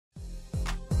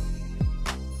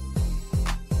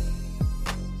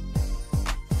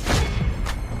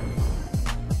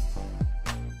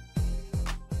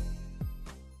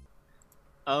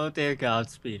Oh dear God,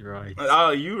 speedroids.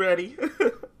 Oh, you ready?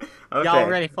 Y'all Okay.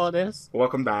 ready for this?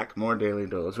 Welcome back. More Daily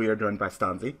Duels. We are joined by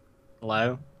Stonzy.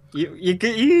 Hello?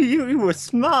 You were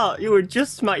smart. You were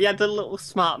just smart. You had the little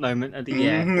smart moment of the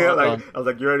year. Yeah, Well like done. I was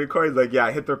like, "You ready to record?" He's like, "Yeah."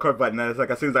 I hit the record button, and it's like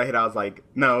as soon as I hit, I was like,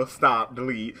 "No, stop,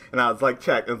 delete." And I was like,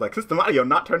 "Check." It was like system audio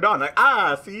not turned on. Like,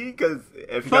 see, because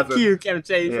if you guys Fuck are, you, yeah,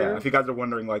 Camtasia. if you guys are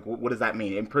wondering, like, what does that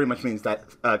mean? It pretty much means that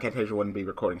Camtasia wouldn't be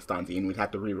recording Stonzy, and we'd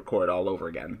have to re-record all over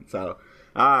again. So,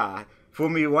 fool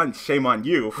me once, shame on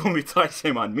you. Fool me twice,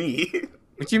 shame on me.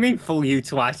 What do you mean fool you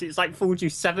twice? It's like fooled you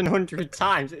 700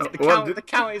 times. It's the well, count. The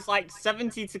count is like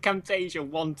 70 to Camtasia,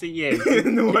 1 to you.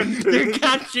 one You're thing.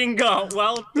 catching up.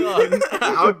 Well done.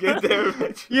 I'll get there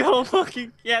eventually. You'll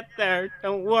fucking get there.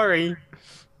 Don't worry.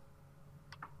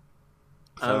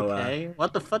 So, Okay,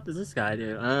 what the fuck does this guy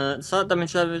do? Start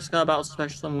damage level this card battle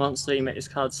special monster. You make this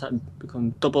card set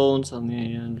become double until the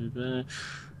end.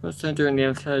 Let's turn during the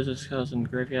end phase. This card's in the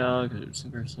graveyard because it's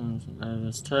in person's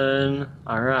this turn.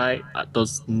 Alright, that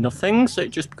does nothing, so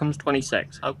it just becomes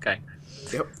 26. Okay,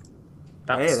 yep.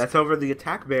 Hey, that's that's over the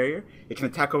attack barrier. It can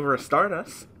attack over a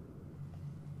Stardust.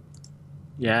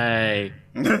 yay.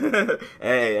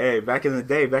 Hey, back in the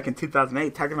day, back in 2008,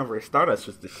 attacking over a Stardust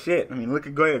was the shit. I mean, look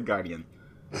at Goya Guardian.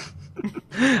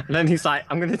 And then he's like,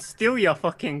 "I'm gonna steal your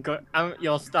fucking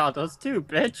your Stardust too,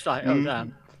 bitch!" Like, oh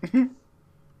damn.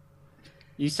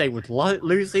 You say would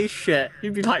lose his shit.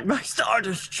 He'd be like, "My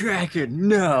Stardust Dragon,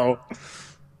 no."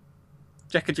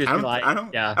 Jack could just be like,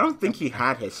 "Yeah." I don't think he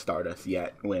had his Stardust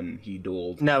yet when he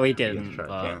dueled. No, he Against didn't.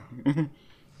 Shark. But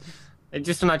Yeah.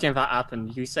 just imagine if that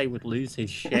happened. You say would lose his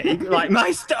shit. He'd be like,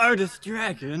 "My Stardust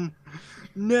Dragon,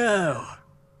 no."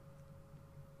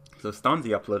 So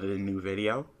Stonzy uploaded a new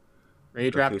video.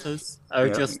 Raid Which is, Raptors are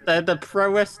yeah. just they're the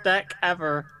proest deck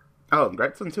ever. Oh,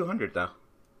 Gregson 200 though.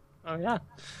 Oh yeah.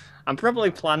 I'm probably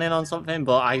planning on something,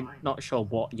 but I'm not sure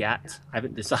what yet. I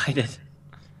haven't decided.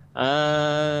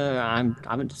 I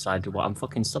haven't decided what I'm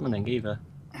fucking summoning either.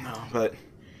 No, but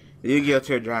the Yu-Gi-Oh!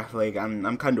 Tier Draft League,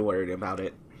 I'm kind of worried about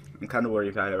it. I'm kind of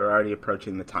worried about it. We're already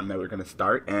approaching the time that we're going to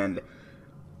start, and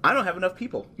I don't have enough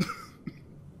people.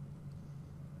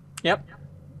 Yep.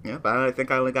 Yep, I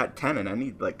think I only got 10, and I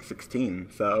need like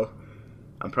 16, so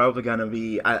I'm probably going to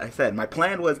be... I said, my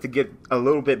plan was to get a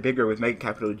little bit bigger with Mega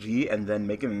Capital G, and then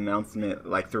make an announcement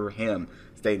like through him,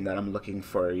 stating that I'm looking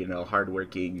for, you know,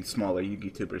 hardworking, smaller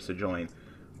yugitubers to join.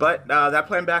 But that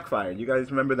plan backfired. You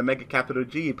guys remember the Mega Capital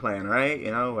G plan, right?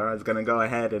 You know, where I was going to go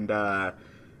ahead and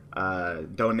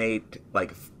donate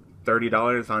like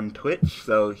 $30 on Twitch,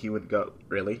 so he would go,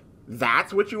 really?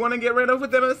 That's what you want to get rid of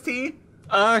with MST?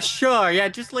 Sure, yeah,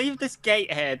 just leave this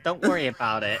gate here. Don't worry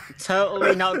about it.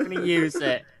 Totally not gonna use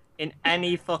it in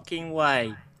any fucking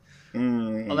way.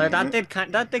 Although that did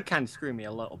kind of screw me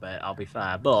a little bit, I'll be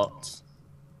fair, but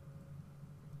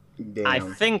I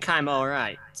Damn. think I'm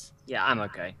alright. Yeah, I'm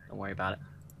okay. Don't worry about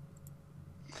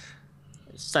it.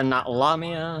 Send that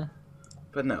Lamia.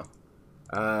 But no.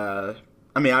 I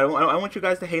mean, I want you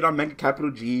guys to hate on Mega Capital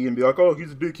G and be like, oh,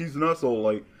 he's a dick, he's an asshole,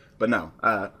 like, but no.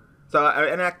 So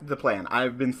I enacted the plan.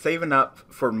 I've been saving up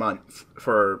for months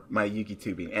for my Yugi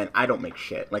tubing, and I don't make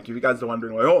shit. Like, if you guys are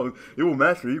wondering, like, oh, Evil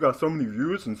Master, you got so many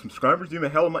views and subscribers, you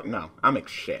make hell of money. No, I make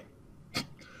shit.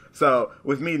 So,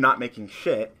 with me not making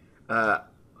shit,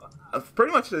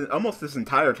 pretty much almost this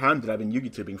entire time that I've been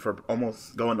Yugi tubing for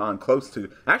almost going on close to,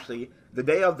 actually, the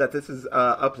day of that this is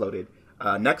uploaded,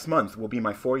 next month will be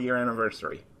my 4-year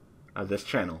anniversary of this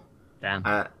channel.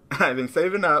 Damn. I've been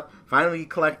saving up. Finally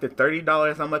collected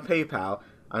 $30 on my PayPal.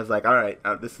 I was like, all right,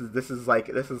 this is like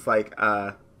a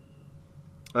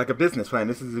business plan.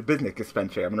 This is a business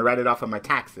expenditure. I'm gonna write it off on my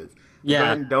taxes. Yeah. Go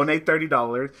ahead and donate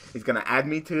 $30. He's gonna add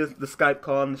me to the Skype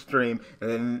call on the stream,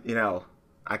 and then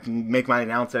I can make my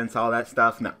announcements, all that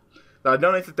stuff. No. So I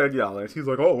donated $30. He's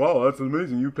like, oh, wow, that's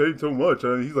amazing. You paid so much.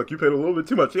 And he's like, you paid a little bit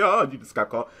too much. Yeah, I'll do the Skype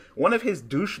call. One of his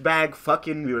douchebag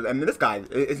fucking viewers, and this guy,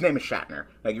 his name is Shatner.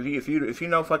 Like, if you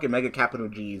know fucking Mega Capital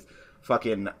G's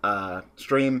fucking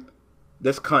stream,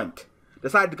 this cunt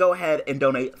decided to go ahead and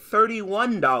donate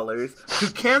 $31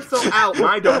 to cancel out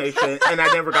my donation, and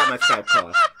I never got my Skype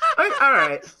call.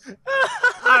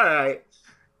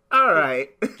 All right.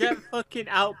 Get fucking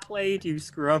outplayed, you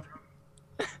scrub.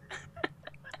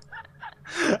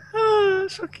 Oh,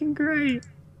 that's fucking great.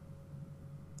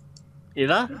 You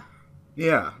there?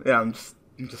 Yeah, I'm just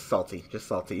salty,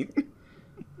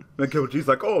 Like, G's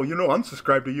like, oh, I'm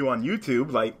subscribed to you on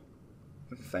YouTube. Like,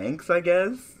 thanks, I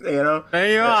guess. There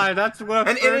you are. That's what.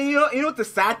 And you know what the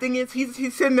sad thing is?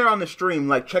 He's sitting there on the stream,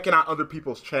 like, checking out other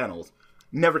people's channels.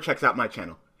 Never checks out my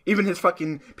channel. Even his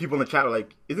fucking people in the chat are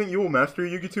like, isn't you a master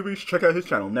YouTuber? You should check out his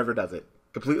channel. Never does it.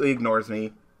 Completely ignores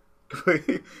me.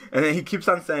 And then he keeps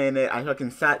on saying it. I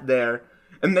fucking sat there,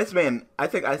 and this man, I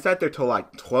think I sat there till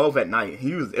like 12 at night.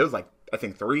 It was like I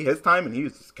think 3 his time, and he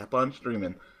was just kept on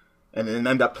streaming, and then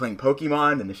ended up playing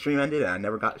Pokemon, and the stream ended, and I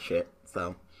never got shit.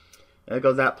 So there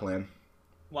goes that plan.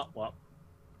 What?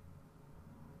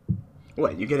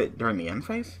 What, you get it during the end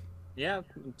phase? Yeah,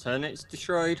 turn it's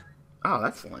destroyed. Oh,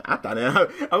 that's fine. I thought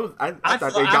I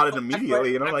thought they got it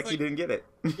immediately. Like he didn't get it.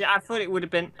 Yeah, I thought it would have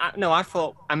been. No, I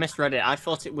thought I misread it. I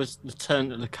thought it was the turn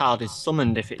that the card is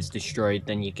summoned. If it's destroyed,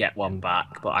 then you get one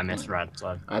back. But I misread.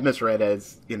 So I misread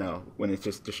as when it's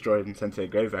just destroyed and sent to the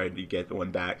graveyard, you get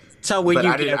one back. So but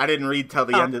I didn't read till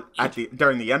the end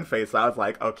during the end phase. So I was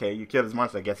like, okay, you killed his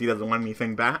monster. I guess he doesn't want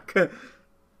anything back.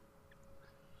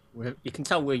 You can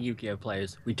tell we're Yu-Gi-Oh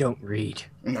players. We don't read.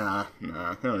 Nah,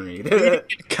 I don't read.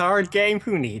 Card game?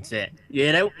 Who needs it? You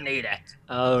don't need it.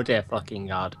 Oh dear fucking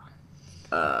god.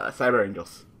 Cyber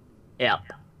Angels. Yep.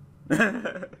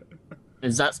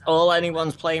 That's all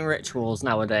anyone's playing rituals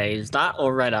nowadays. That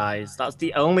or Red Eyes. That's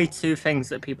the only 2 things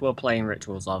that people are playing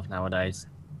rituals of nowadays.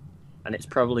 And it's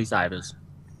probably Cybers.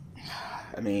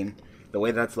 I mean, the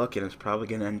way that's looking, it's probably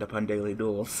gonna end up on Daily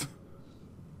Duels.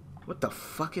 What the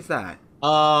fuck is that?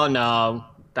 Oh no,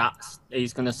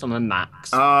 he's gonna summon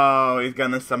Max. Oh, he's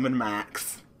gonna summon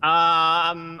Max.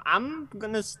 I'm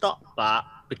gonna stop that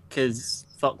because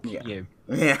fuck you.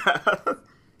 Yeah.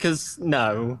 Because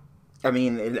no. I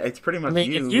mean, it's pretty much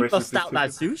you. If you bust out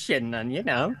that Zushin, then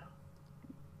Yeah,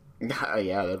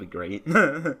 that'd be great.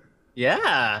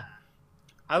 Yeah.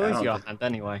 How is your hand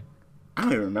anyway? I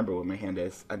don't even remember what my hand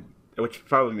is, which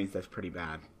probably means that's pretty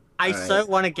bad. I so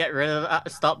want to get rid of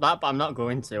that, stop that, but I'm not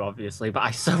going to, obviously. But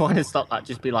I so want to stop that.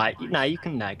 Just be like, no, you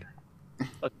can neg.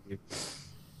 Fuck you.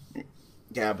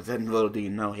 Yeah, but then little do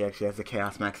you know, he actually has the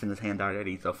Chaos Max in his hand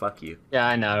already, so fuck you. Yeah,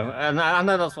 I know. And I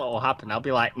know that's what will happen. I'll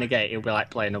be like, negate. He'll be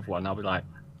like, play another one. I'll be like,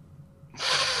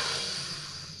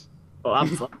 well,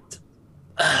 I'm fucked.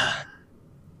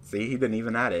 See, he didn't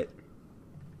even add it.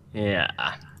 Yeah.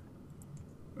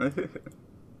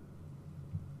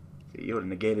 You would have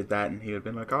negated that, and he would have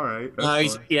been like, "Alright."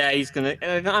 He's gonna.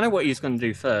 I know what he's gonna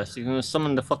do first. He's gonna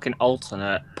summon the fucking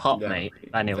alternate pop mate,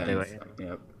 and he'll do it.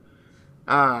 Yep.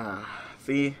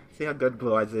 See how good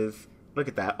Blue Eyes is. Look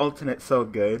at that alternate, so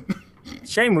good.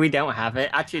 Shame we don't have it.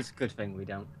 Actually, it's a good thing we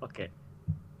don't. Fuck it.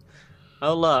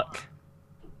 Oh look.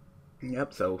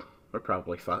 Yep. So we're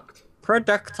probably fucked.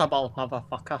 Predictable,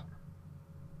 motherfucker.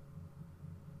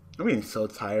 I'm getting so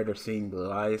tired of seeing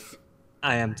Blue Eyes.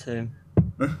 I am too.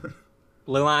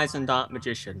 Blue Eyes and Dark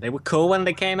Magician. They were cool when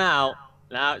they came out.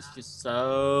 Now it's just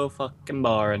so fucking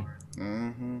boring.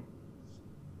 Mm-hmm.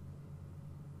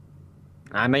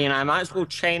 I mean, I might as well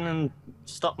chain and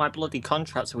stop my bloody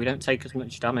contract so we don't take as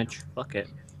much damage. Fuck it.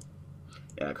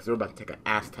 Yeah, because we're about to take an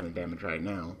ass ton of damage right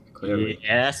now. Clearly.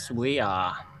 Yes, we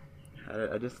are.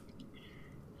 I just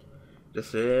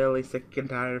really sick and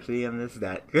tired of seeing this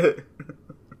deck.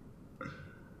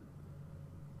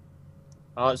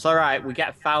 Oh, it's alright. We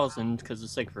get 1,000 because of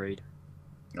Siegfried.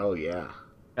 Oh, yeah.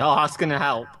 Oh, that's gonna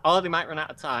help. Oh, they might run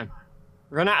out of time.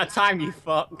 Run out of time, you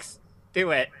fucks.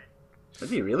 Do it. Has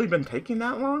he really been taking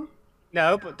that long?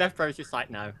 No, but Death Bro's just like,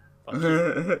 no. Fuck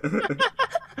you.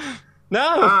 No!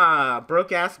 Ah,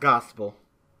 broke-ass gospel.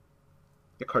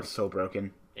 The card's so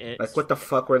broken. Like, what the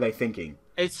fuck were they thinking?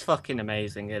 It's fucking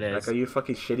amazing, it is. Like, are you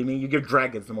fucking shitting me? You give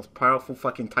dragons the most powerful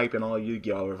fucking type in all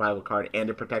Yu-Gi-Oh! Revival card and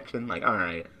a protection? Like,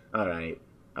 alright.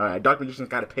 Dark Magician's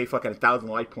gotta pay fucking 1,000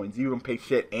 life points. You don't pay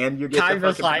shit, and you're getting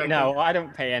Kyra's fucking like, protection? no, I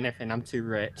don't pay anything. I'm too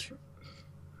rich.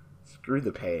 Screw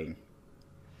the paying.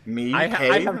 Me I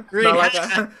pay? have green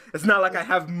It's not like I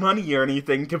have money or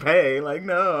anything to pay. Like,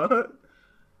 no.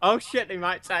 Oh shit, they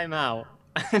might time out.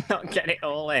 Not get it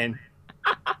all in.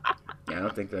 Yeah, I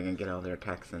don't think they're gonna get all their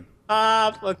attacks in.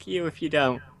 Ah, fuck you if you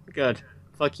don't. Good.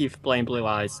 Fuck you for playing Blue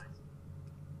Eyes.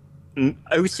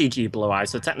 OCG Blue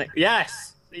Eyes, so technically,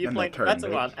 yes! You play the better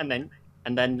one, and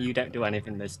then you don't do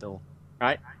anything this duel,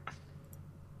 right?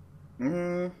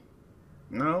 No.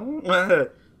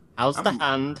 How's the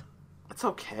hand? It's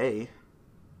okay.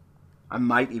 I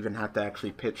might even have to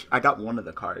actually pitch. I got one of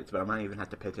the cards, but I might even have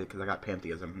to pitch it because I got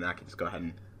Pantheism, and I can just go ahead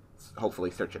and hopefully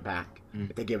search it back.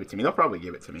 If they give it to me, they'll probably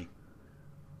give it to me.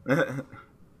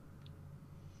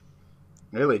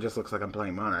 Really, it just looks like I'm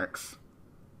playing Monarchs.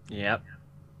 Yep.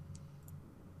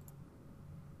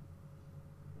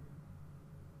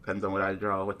 Depends on what I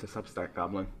draw with the Substack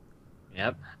Goblin.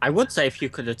 Yep. I would say if you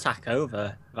could attack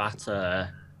over that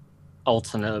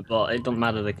alternate, but it doesn't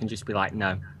matter. They can just be like,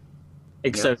 no.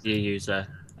 Exodia user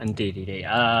and DDD.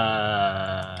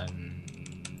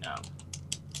 No.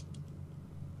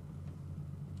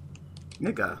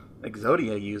 Nigga,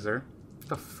 Exodia user. What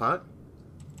the fuck?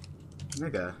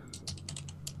 Nigga.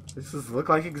 Does this look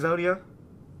like Exodia?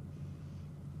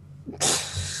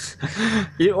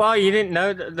 Well, you didn't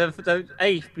know that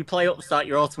hey, if you play Upstart,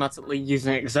 you're automatically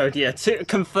using Exodia.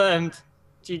 Confirmed.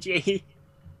 GG.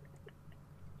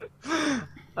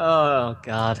 Oh,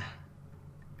 God.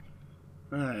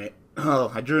 Alright.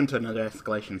 Oh, I drew into another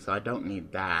escalation, so I don't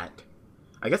need that.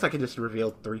 I guess I could just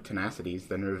reveal 3 tenacities,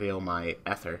 then reveal my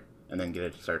ether, and then get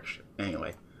a search.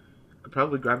 Anyway. I could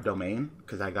probably grab domain,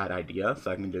 because I got idea,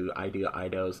 so I can do idea,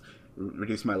 idos,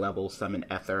 reduce my level, summon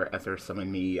ether,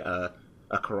 summon me, a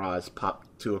Karaz, pop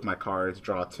 2 of my cards,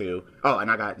 draw 2. Oh,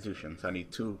 and I got Zushin, so I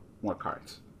need 2 more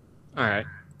cards. Alright.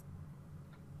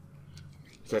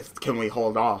 Just, can we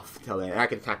hold off till then? I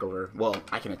can attack over. Well,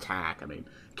 I can attack. I mean,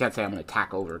 can't say I'm going to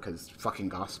attack over because fucking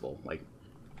gospel. Like,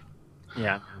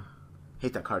 Yeah.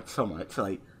 hate that card so much.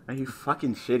 Like, are you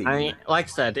fucking shitting I me? mean, like I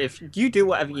said, if you do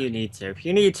whatever you need to, if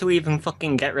you need to even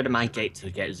fucking get rid of my gate to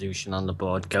get Zushin on the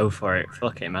board, go for it.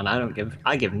 Fuck it, man.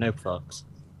 I give no fucks.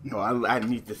 No, I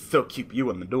need to still keep you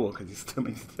in the duel because you still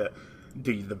need to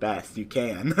do the best you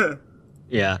can.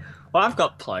 Yeah. Well, I've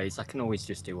got plays. I can always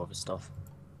just do other stuff.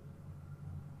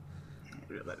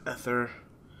 Let ether.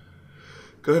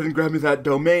 Go ahead and grab me that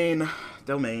domain.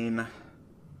 Domain.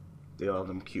 Do all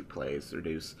them cute plays.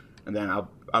 Reduce. And then I'll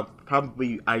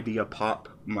probably idea pop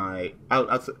my.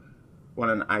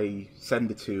 When I send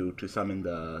the 2 to summon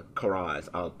the Karaz,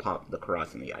 I'll pop the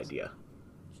Karaz in the idea.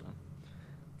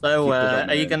 So,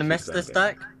 are you gonna miss this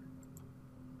deck?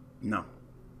 No.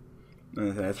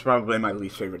 It's probably my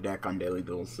least favorite deck on Daily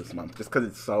Duels this month, just because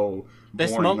it's so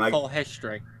This boring. month Like, or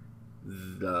history?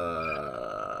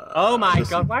 the. Oh my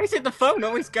god! Why is it the phone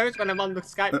always goes when I'm on the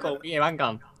Skype call with you? Hang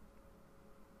on.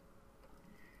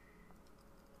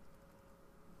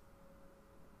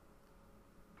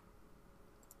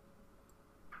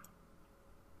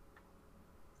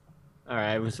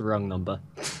 Alright, it was the wrong number.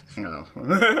 No.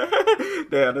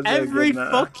 Damn, Every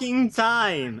fucking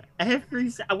time!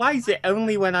 Why is it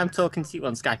only when I'm talking to you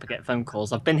on Skype I get phone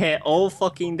calls? I've been here all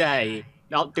fucking day,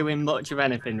 not doing much of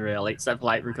anything really, except for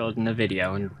like recording a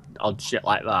video and odd shit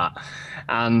like that.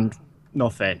 And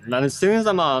nothing. And then as soon as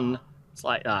I'm on, it's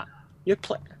like that. This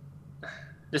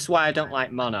is why I don't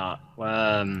like Monarch.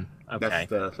 Okay.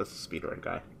 That's the speedrun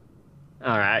guy.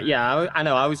 Alright, yeah, I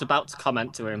know, I was about to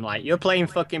comment to him like, you're playing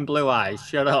fucking Blue Eyes,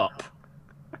 shut up.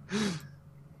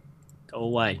 Go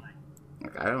away.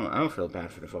 Like, I don't feel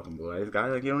bad for the fucking Blue Eyes guy.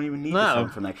 Like, you don't even need to No. summon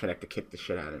from extra deck to kick the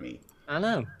shit out of me. I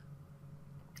know.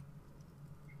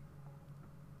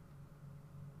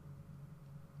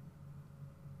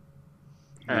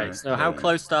 Alright, so how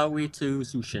close are we to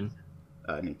Zushin?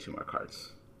 I need 2 more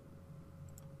cards.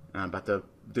 I'm about to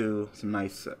do some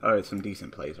some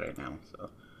decent plays right now.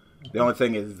 So the only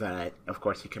thing is that, of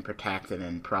course, he can protect and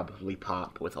then probably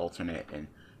pop with alternate, and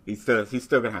he's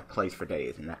still gonna have plays for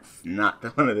days, and that's not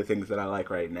one of the things that I like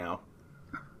right now.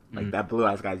 Like that Blue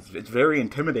Eyes guy, it's very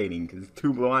intimidating because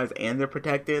 2 Blue Eyes and they're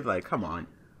protected. Like, come on.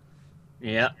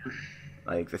 Yeah.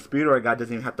 Like the speedrun guy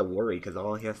doesn't even have to worry because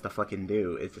all he has to fucking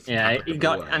do is just he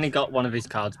got one of his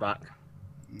cards back.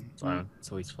 So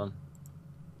it's always fun.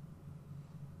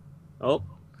 Oh.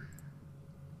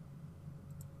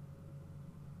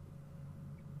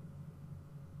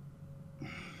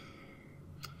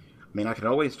 I mean, I could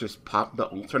always just pop the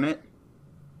alternate,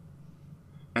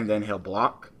 and then he'll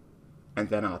block, and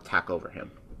then I'll attack over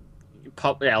him.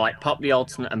 Pop the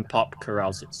alternate and pop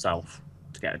Karaz itself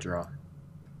to get a draw.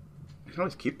 You can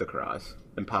always keep the Karaz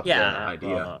and pop the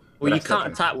idea. Well, you can't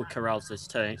attack with Karaz this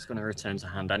turn. It's going to return to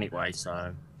hand anyway,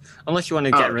 so... Unless you want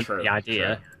to get rid of the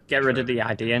idea. Get rid of the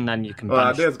idea, and then you can...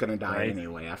 Well, idea's going to die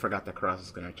anyway. I forgot the Karaz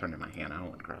is going to turn to my hand. I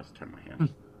don't want Karaz to turn to my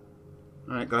hand.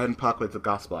 Alright, go ahead and pop with the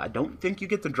Gospel. I don't think you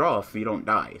get to draw if you don't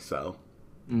die, so...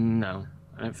 No,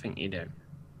 I don't think you do.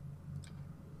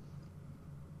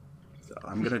 So,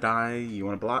 I'm going to die. You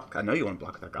want to block? I know you want to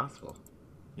block that Gospel.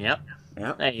 Yep.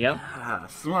 Yep. There you go. Ah,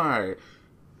 smart.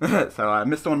 So I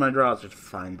missed one of my draws, which is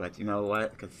fine, but you know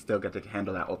what? Because still get to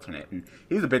handle that alternate, and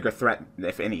he's a bigger threat,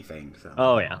 if anything, so...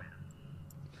 Oh, yeah.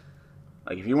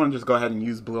 Like, if you want to just go ahead and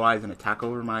use Blue Eyes and attack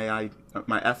over my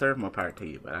Ether, more power to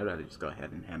you, but I'd rather just go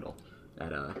ahead and handle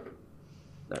that,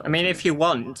 I mean, if you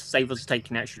want to save us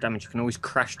taking extra damage, you can always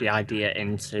crash the idea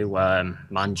into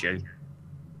Manju.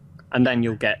 And then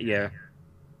you'll get your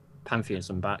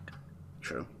Pantheism back.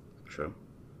 True.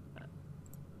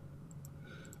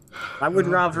 I would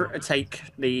rather take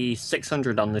the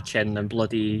 600 on the chin than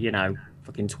bloody,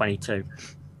 fucking 22.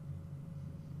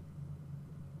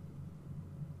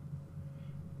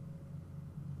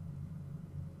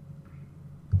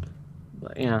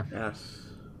 But, yeah. Yes.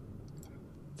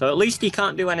 So at least he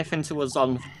can't do anything to us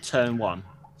on turn 1.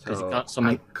 Because you So can't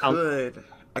summon.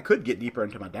 I could get deeper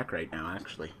into my deck right now,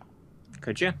 actually.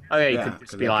 Could you? Oh yeah, you Yeah, could just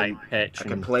because be like pitch I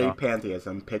can and play talk.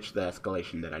 Pantheism, pitch the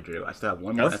escalation that I drew. I still have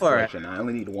one Go more for it. escalation. I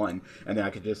only need one, and then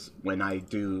I could just when I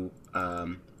do uh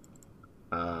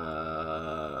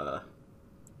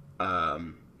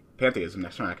Pantheism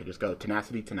next turn, I could just go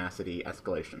tenacity, tenacity,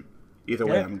 escalation. Either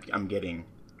way, I'm getting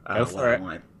Go what for I it.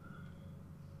 want.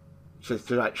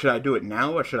 Should I do it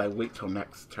now or should I wait till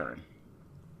next turn?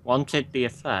 Wanted the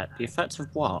effect. The effect of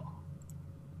what?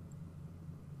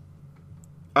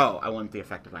 Oh, I want the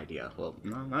effective idea. Well,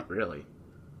 no, not really.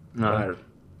 No.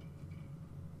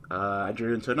 I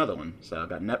drew into another one. So I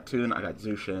got Neptune, I got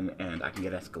Zushin, and I can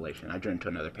get Escalation. I drew into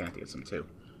another Pantheism too.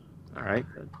 Alright,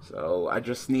 good. So I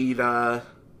just need, I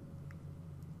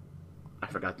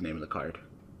forgot the name of the card.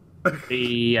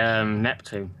 The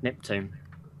Neptune.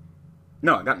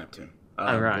 No, I got Neptune.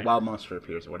 Oh, right. The Wild Monster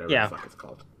Appears, or whatever the fuck it's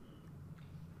called.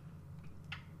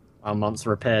 Well,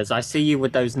 monster appears. I see you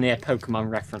with those near Pokemon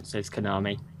references,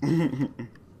 Konami.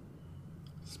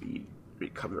 Speed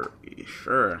recovery,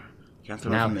 sure.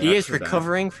 Now he is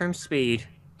recovering from speed.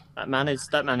 That man is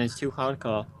too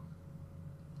hardcore.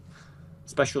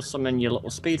 Special summon your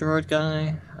little speedroid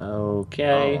guy.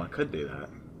 Okay. Oh, I could do that.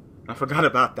 I forgot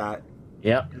about that.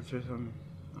 Yep.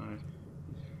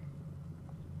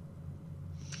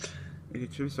 You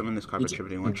could summon this card by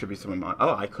tributing one tribute summon mon.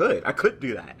 Oh, I could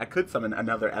do that. I could summon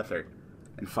another Ether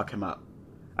and fuck him up.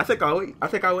 I think I'll wait.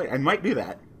 I might do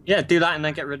that. Yeah, do that and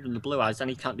then get rid of the blue eyes. Then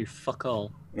he can't do fuck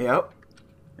all. Yep.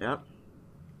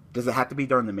 Does it have to be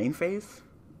during the main phase?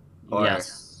 Or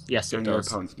yes, it during does. your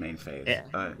opponent's main phase. Yeah.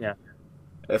 Yeah.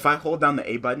 If I hold down the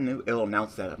A button, it'll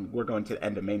announce that we're going to the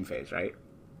end of main phase, right?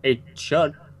 It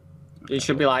should. It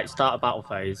should be like start a battle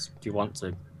phase. Do you want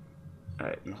to?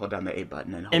 Alright, and hold down the A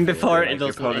button and And before it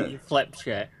does does flip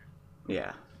shit.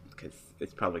 Yeah, because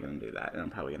it's probably going to do that, and I'm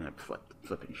probably going to have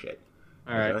flipping shit.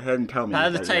 Alright. Go ahead and tell me. Out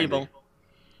of the table.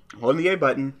 Hold the A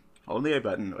button. Hold the A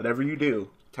button. Whatever you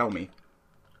do, tell me.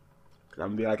 Because I'm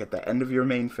going to be like at the end of your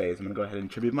main phase. I'm going to go ahead and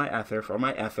tribute my Ether for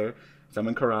my Ether,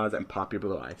 summon Karaz, and pop your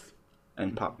blue eyes.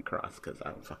 And pop Karaz, because I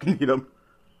don't fucking need them.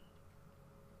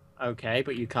 Okay,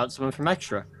 but you can't summon from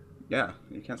extra. Yeah,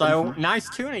 you can't So, summon from... nice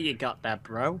tuner you got there,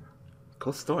 bro.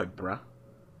 Cool story, bruh.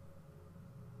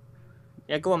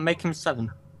 Yeah, go on, make him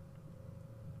 7.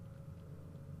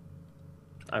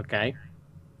 Okay.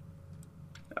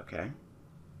 Okay.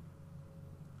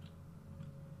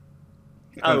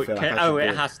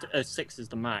 It has to. 6 is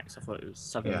the max. I thought it was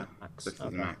 7 max. 6 is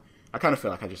the max. I kind of feel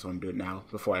like I just want to do it now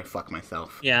before I fuck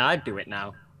myself. Yeah, I'd do it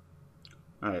now.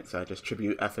 Alright, so I just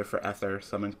tribute Ether for Ether,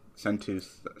 send to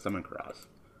summon Karaz.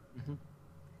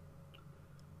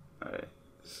 Alright,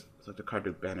 so the card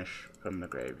to banish from the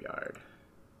graveyard.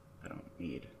 I don't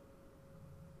need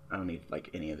like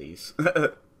any of these.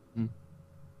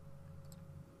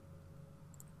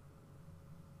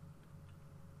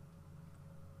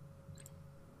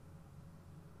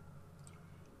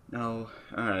 No,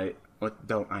 alright. What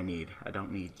don't I need? I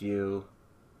don't need you.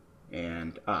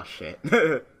 And, oh shit.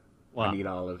 What? I need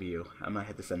all of you. I might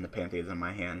have to send the Pantheas in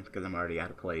my hand, because I'm already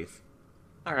out of place.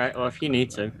 Alright, well if you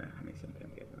need to. Let me send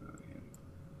Pantheas in my hand.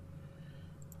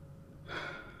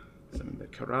 Summon the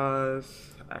Karaz.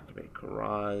 Activate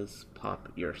Karaz.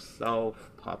 Pop yourself.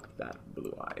 Pop that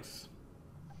blue eyes.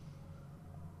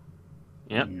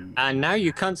 Yep. And now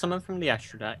you can't summon from the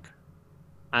extra deck.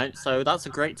 And so that's a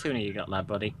great tuner you got there,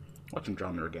 buddy. Watch him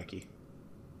draw Nordic.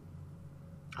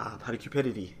 Ah, Pot of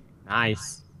Cupidity.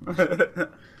 Nice.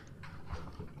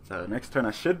 So next turn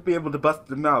I should be able to bust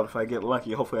them out if I get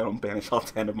lucky. Hopefully I don't banish all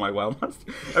 10 of my wild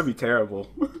monsters. That'd be terrible.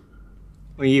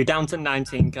 Well, you're down to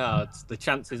 19 cards. The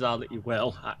chances are that you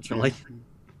will, actually.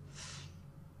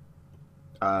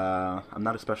 I'm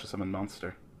not a special summon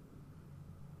monster.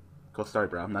 Cool story,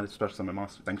 bro. I'm not a special summon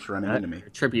monster. Thanks for running into me.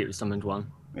 Tribute summoned one.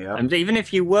 Yeah. And even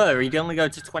if you were, you'd only go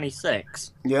to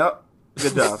 26. Yep.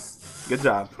 Good job. Good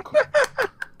job.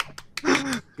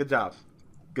 Good job.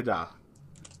 Good job.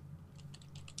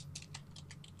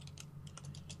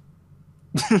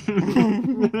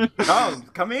 Oh,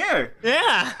 come here.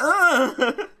 Yeah.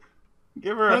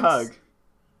 Give her a hug.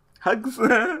 Hugs.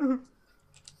 You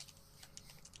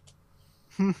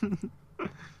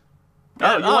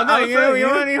don't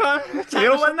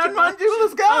want none, man, dude.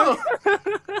 Let's go.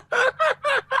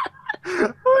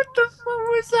 What the fuck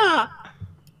was that?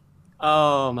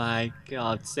 Oh my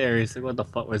god, seriously, what the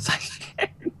fuck was that shit?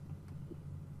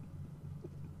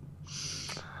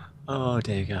 Oh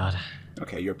dear god.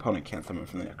 Okay, your opponent can't summon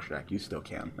from the extra deck. You still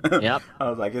can. Yep. I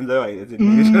was like, enjoy. Is it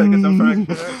me? Should I get some from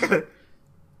extra deck?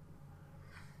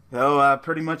 So,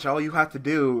 pretty much all you have to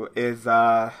do is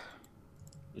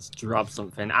Let's drop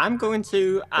something. I'm going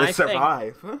to. Let's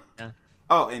survive. Yeah.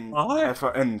 Oh, and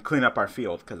What? and clean up our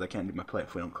field, because I can't do my play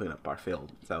if we don't clean up our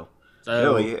field. So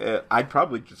really, I'd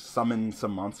probably just summon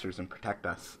some monsters and protect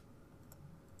us.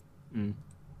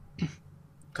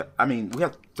 I mean, we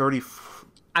have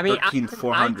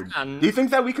 13,400. Do you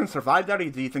think that we can survive that, or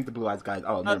do you think the Blue Eyes guys?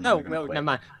 Oh, never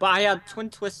mind. But I had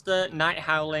Twin Twister, Night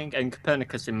Howling, and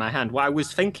Copernicus in my hand. What I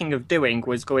was thinking of doing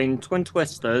was going Twin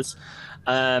Twisters,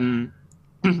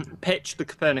 pitch the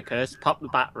Copernicus, pop the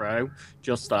back row,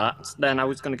 just that. Then I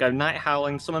was going to go Night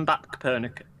Howling, summon back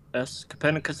the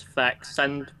Copernicus effect,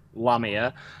 send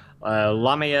Lamia,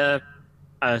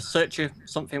 search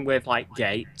something with like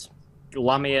Gate,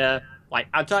 Lamia. Like,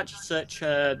 I'd actually search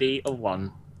the other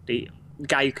one, the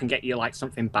guy who can get you, like,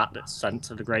 something back that's sent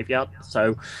to the graveyard.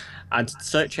 So I'd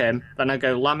search him, then I'd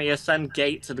go Lamia, send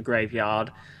Gate to the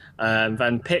graveyard,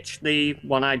 then pitch the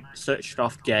one I searched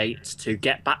off Gate to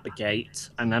get back the Gate,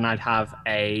 and then I'd have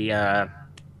a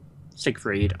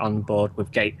Siegfried on board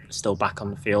with Gate still back on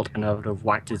the field, and I would have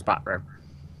wiped his back row.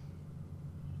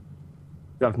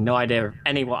 You have no idea of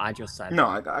any what I just said. No,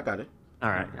 I got it. All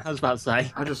right, I was about to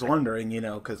say. I was just wondering,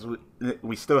 because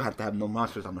we still have to have no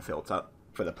monsters on the field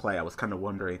for the play. I was kind of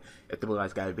wondering if the Blue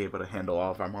Eyes guy would be able to handle all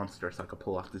of our monsters so I could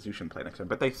pull off the Zushin play next time.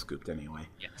 But they scooped anyway.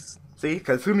 Yes. See?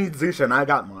 Because who needs Zushin? I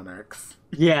got Monarchs.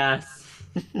 Yes.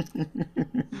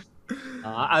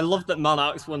 I love that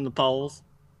Monarchs won the polls.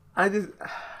 I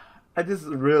just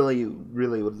really,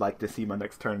 really would like to see my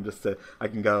next turn just so I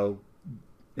can go,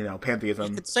 Pantheism.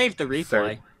 You could save the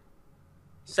replay.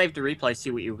 Save the replay, see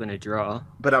what you were going to draw.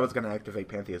 But I was going to activate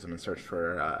Pantheism and search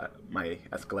for my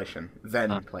escalation,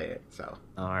 then play it, so.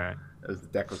 Alright. The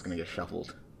deck was going to get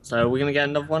shuffled. So, we're going to get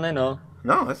another one in, or?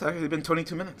 No, it's actually been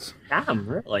 22 minutes. Damn,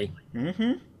 really?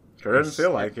 Mm-hmm. Sure doesn't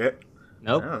feel like it.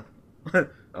 Nope. Yeah.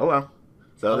 Oh well.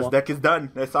 So this deck is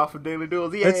done. It's off of Daily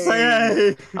Duels. Yay!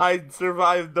 Yay! I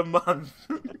survived the month.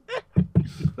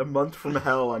 The month from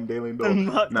hell on Daily Duels.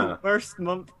 The worst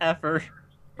month ever.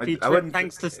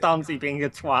 Thanks to Stonzy being a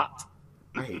twat.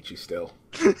 I hate you still.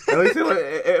 At least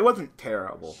it wasn't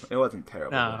terrible. It wasn't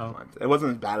terrible. No. It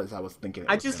wasn't as bad as I was thinking.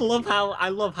 I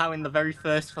love how in the very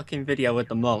first fucking video of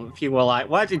the month you were like,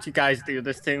 "Why did you guys do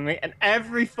this to me?" And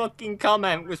every fucking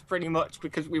comment was pretty much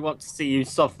because we want to see you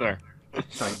suffer.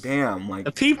 It's like, damn, like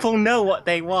the people know what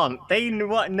they want. They know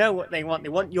what they want. They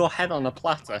want your head on a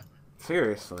platter.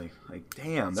 Seriously, like,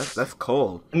 damn, that's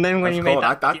cold. And then when you made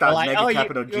that, I thought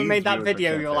like, you made that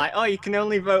video, you're like, oh, you can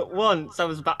only vote once.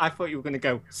 I thought you were gonna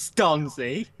go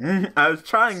Stonzy. I was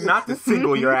trying not to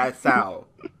single your ass out.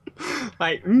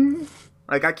 Like,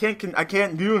 like I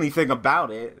can't do anything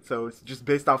about it. So it's just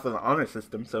based off of the honor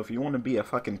system. So if you want to be a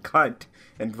fucking cunt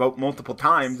and vote multiple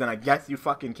times, then I guess you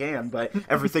fucking can. But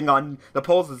everything on the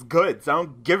polls is good, so I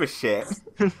don't give a shit.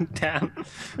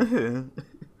 Damn.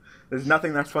 There's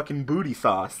nothing that's fucking booty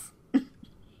sauce.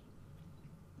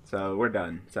 So we're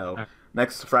done. So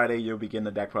next Friday you'll begin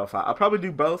the deck profile. I'll probably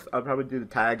do both. I'll probably do the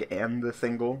tag and the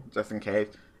single, just in case.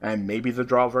 And maybe the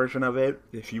draw version of it,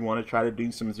 if you want to try to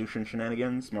do some Zushin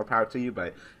shenanigans. More power to you,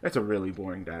 but it's a really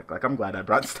boring deck. Like, I'm glad I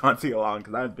brought Stonzy along,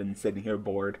 because I've been sitting here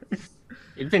bored.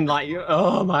 You've been like,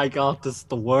 oh my god, this is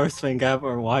the worst thing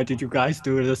ever. Why did you guys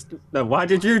do this? No, why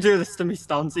did you do this to me,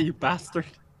 Stonzy, you bastard?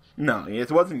 No, it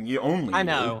wasn't you only. I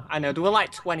know. There were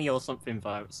like 20 or something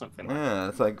votes, something like that. Yeah,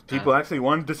 it's like people actually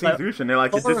wanted to see Zushin. They're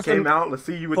like, it just came out, let's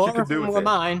see what you can do with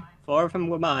it. 4 of them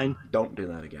were mine. Don't do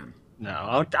that again.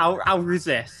 No, I'll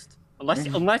resist. Unless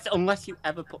you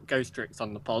ever put Ghost Tricks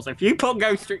on the polls. If you put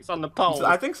Ghost Tricks on the polls...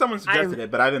 I think someone suggested it,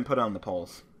 but I didn't put it on the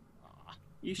polls.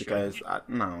 You sure? Because,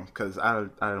 I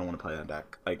don't want to play that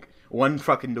deck. Like, one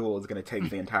fucking duel is going to take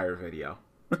the entire video.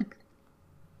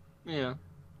 Yeah.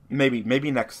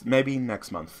 Maybe next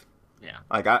month. Yeah.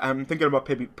 Like, I'm thinking about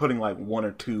putting, like, 1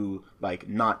 or 2, like,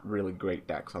 not really great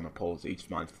decks on the polls each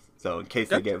month. So, in case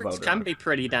they get voted. Can be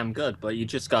pretty damn good, but you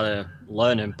just gotta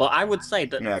learn them. But I would say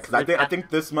that... Yeah, because I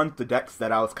think this month the decks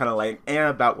that I was kind of like,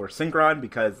 about were Synchron,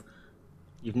 because...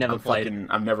 You've never played them.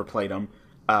 I've never played them.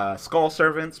 Skull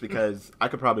Servants, because I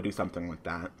could probably do something with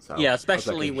that. So yeah,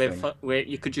 especially with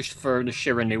you could just throw the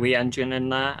Shiranui engine in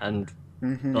there, and...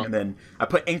 And then I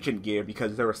put Ancient Gear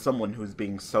because there was someone who's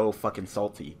being so fucking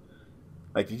salty.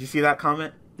 Like, did you see that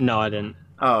comment? No, I didn't.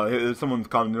 Oh, it was someone's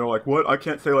comment. They're like, what? I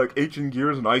can't say, like, Ancient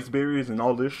Gears and Ice Berries and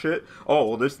all this shit? Oh,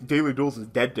 well, this Daily Duels is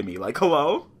dead to me. Like,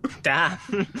 hello? Damn.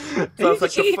 So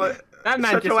it's like, that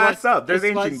man shut just your ass up. There's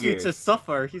Ancient Gears. To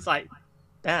suffer. He's like,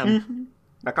 damn.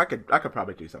 Like, I could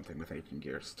probably do something with Ancient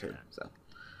Gears, too, so.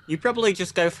 You probably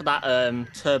just go for that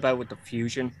turbo with the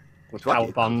fusion.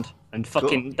 Power Bond, and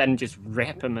fucking then just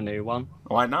rip him a new one.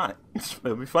 Why not?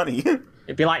 It'll be funny.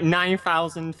 It'd be like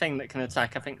 9,000 thing that can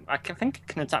attack. I think it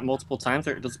can attack multiple times,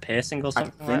 or it does piercing or I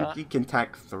something like think that. you can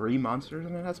attack 3 monsters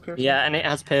and it has piercing. Yeah, and it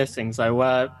has piercing.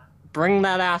 So bring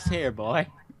that ass here, boy.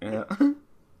 Yeah.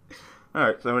 All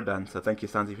right, so we're done. So thank you,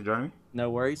 Stonzy, for joining me. No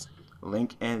worries.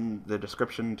 Link in the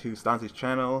description to Stonzy's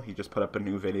channel. He just put up a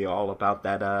new video all about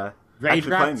that. Raid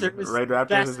Actually playing Raptors, Raid Raptors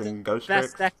best and Ghost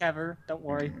best Tricks. deck ever. Don't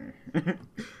worry. All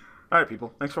right,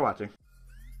 people. Thanks for watching.